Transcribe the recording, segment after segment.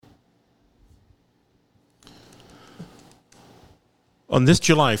On this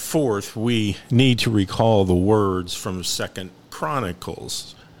July 4th, we need to recall the words from 2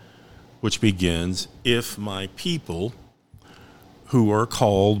 Chronicles, which begins, "If my people who are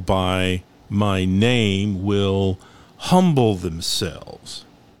called by my name will humble themselves."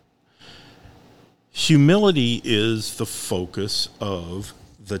 Humility is the focus of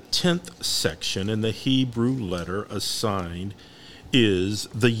the 10th section, and the Hebrew letter assigned is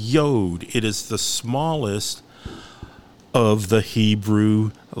the Yod. It is the smallest of the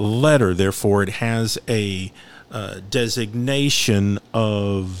Hebrew letter. Therefore, it has a designation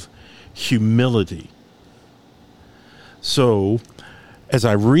of humility. So, as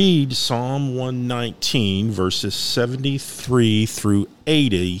I read Psalm 119, verses 73 through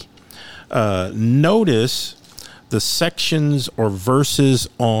 80, notice the sections or verses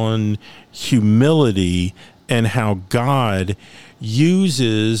on humility and how God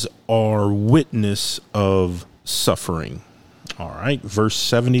uses our witness of suffering. All right, verse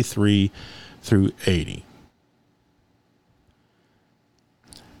 73 through 80.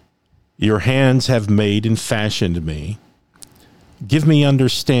 Your hands have made and fashioned me. Give me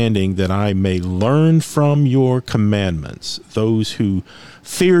understanding that I may learn from your commandments. Those who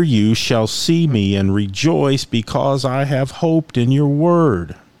fear you shall see me and rejoice because I have hoped in your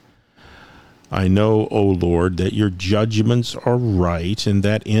word. I know, O Lord, that your judgments are right and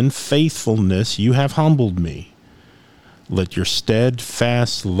that in faithfulness you have humbled me. Let your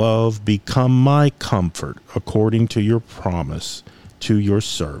steadfast love become my comfort according to your promise to your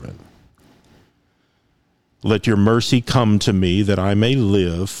servant. Let your mercy come to me that I may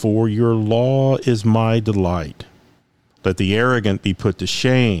live, for your law is my delight. Let the arrogant be put to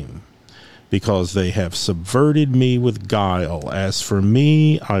shame, because they have subverted me with guile. As for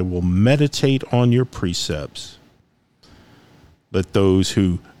me, I will meditate on your precepts. Let those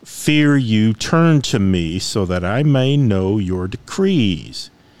who fear you turn to me so that I may know your decrees.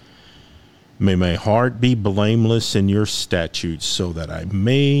 May my heart be blameless in your statutes so that I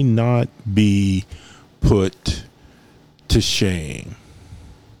may not be put to shame.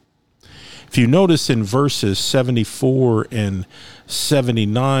 If you notice in verses 74 and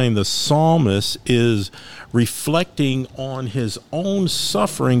 79, the psalmist is reflecting on his own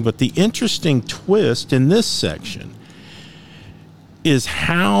suffering, but the interesting twist in this section is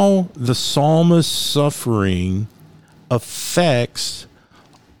how the psalmist's suffering affects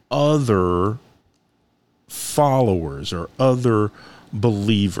other followers or other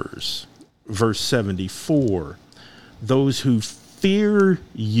believers. Verse 74, those who fear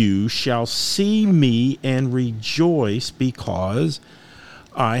you shall see me and rejoice because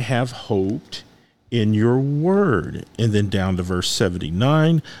I have hoped in your word. And then down to verse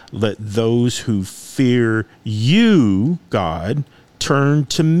 79, let those who fear you, God, turn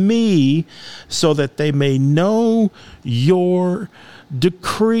to me so that they may know your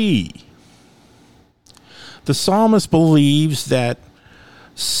decree. The psalmist believes that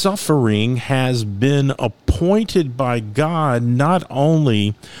suffering has been appointed by God not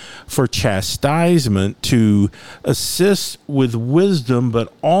only for chastisement to assist with wisdom,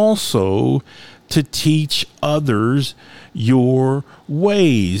 but also to teach others your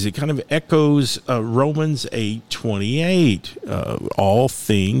ways. It kind of echoes Romans 8:28. All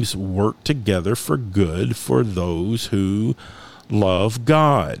things work together for good for those who love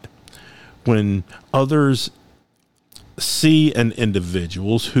God. When others see an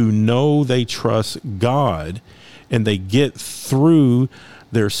individuals who know they trust God and they get through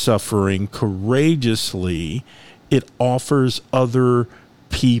their suffering courageously, it offers other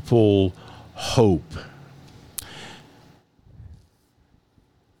people hope.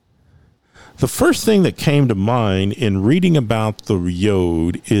 The first thing that came to mind in reading about the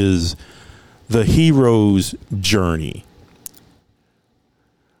Yod is the hero's journey.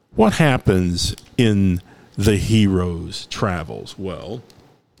 What happens in the hero's travels? Well,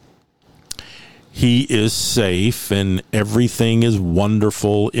 he is safe and everything is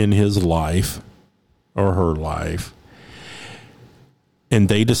wonderful in his life or her life. And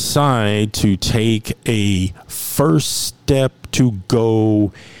they decide to take a first step to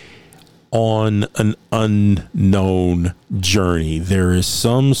go on an unknown journey. There is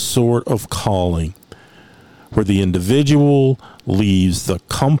some sort of calling where the individual leaves the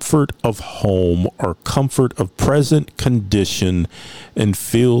comfort of home or comfort of present condition and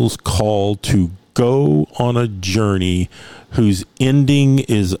feels called to go on a journey whose ending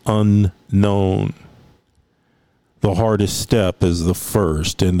is unknown. The hardest step is the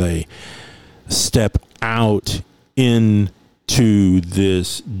first, and they step out into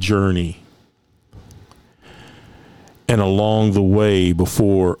this journey. And along the way,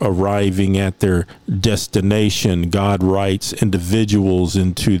 before arriving at their destination, God writes individuals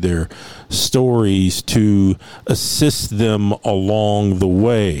into their stories to assist them along the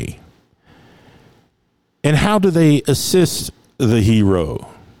way. And how do they assist the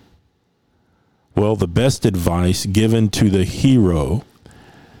hero? Well, the best advice given to the hero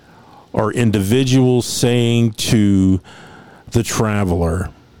are individuals saying to the traveler,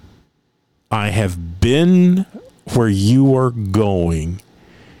 I have been where you are going.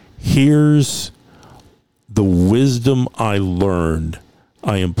 Here's the wisdom I learned.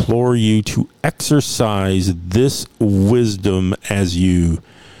 I implore you to exercise this wisdom as you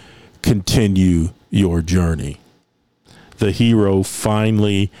continue your journey. The hero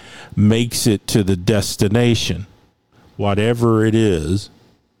finally makes it to the destination. Whatever it is,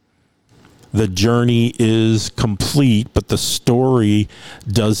 the journey is complete, but the story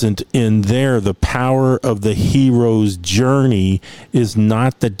doesn't end there. The power of the hero's journey is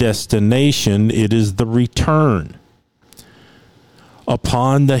not the destination, it is the return.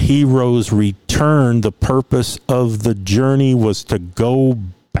 Upon the hero's return, the purpose of the journey was to go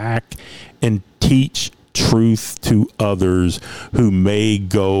back and teach truth to others who may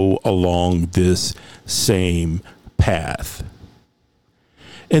go along this same path.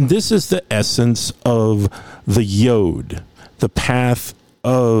 And this is the essence of the Yod, the path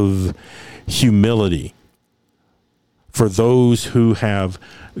of humility. For those who have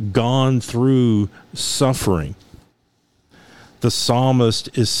gone through suffering, the psalmist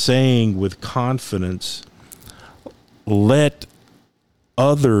is saying with confidence, let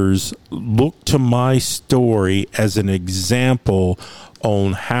others look to my story as an example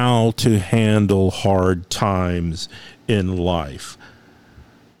on how to handle hard times in life.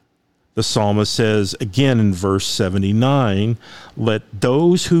 The psalmist says again in verse 79, let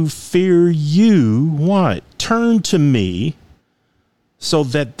those who fear you, what? Turn to me so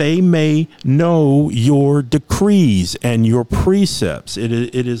that they may know your decrees and your precepts. It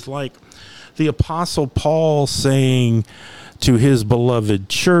is like the Apostle Paul saying to his beloved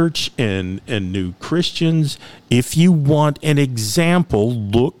church and new Christians, if you want an example,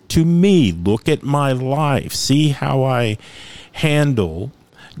 look to me. Look at my life. See how I handle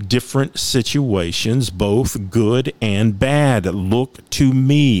different situations, both good and bad. Look to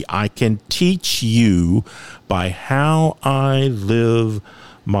me. I can teach you by how I live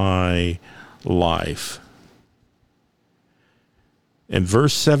my life. In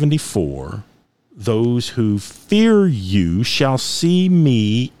verse 74, those who fear you shall see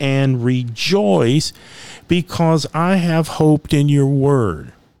me and rejoice because I have hoped in your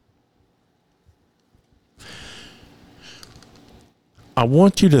word. I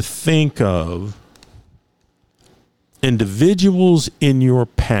want you to think of individuals in your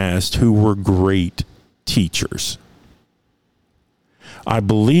past who were great teachers. I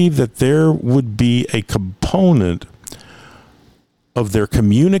believe that there would be a component of their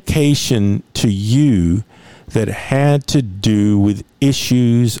communication to you that had to do with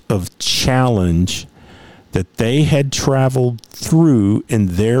issues of challenge that they had traveled through,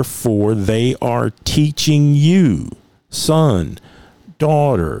 and therefore they are teaching you, son,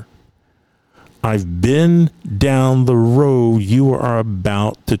 daughter, I've been down the road you are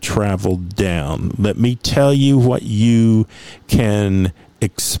about to travel down. Let me tell you what you can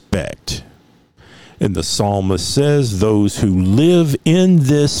expect. And the psalmist says, those who live in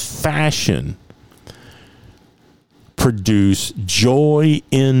this fashion produce joy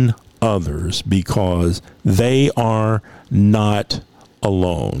in others because they are not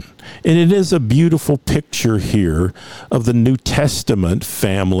alone. And it is a beautiful picture here of the New Testament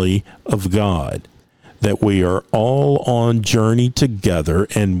family of God, that we are all on journey together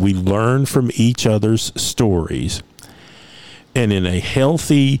and we learn from each other's stories. And in a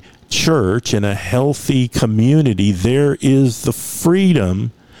healthy church, in a healthy community, there is the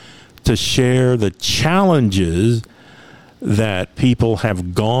freedom to share the challenges that people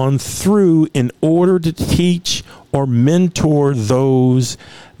have gone through in order to teach or mentor those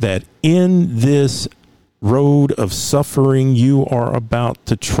that in this road of suffering you are about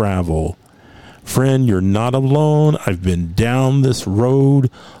to travel. Friend, you're not alone. I've been down this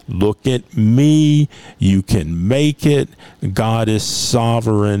road. Look at me. You can make it. God is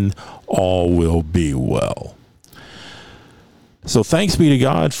sovereign. All will be well. So thanks be to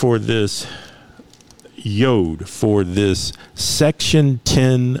God for this Yod, for this section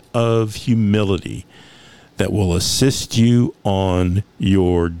 10 of humility that will assist you on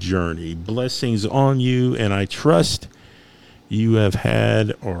your journey. Blessings on you, and I trust you have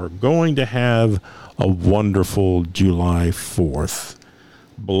had or are going to have a wonderful July 4th.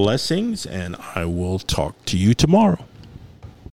 Blessings, and I will talk to you tomorrow.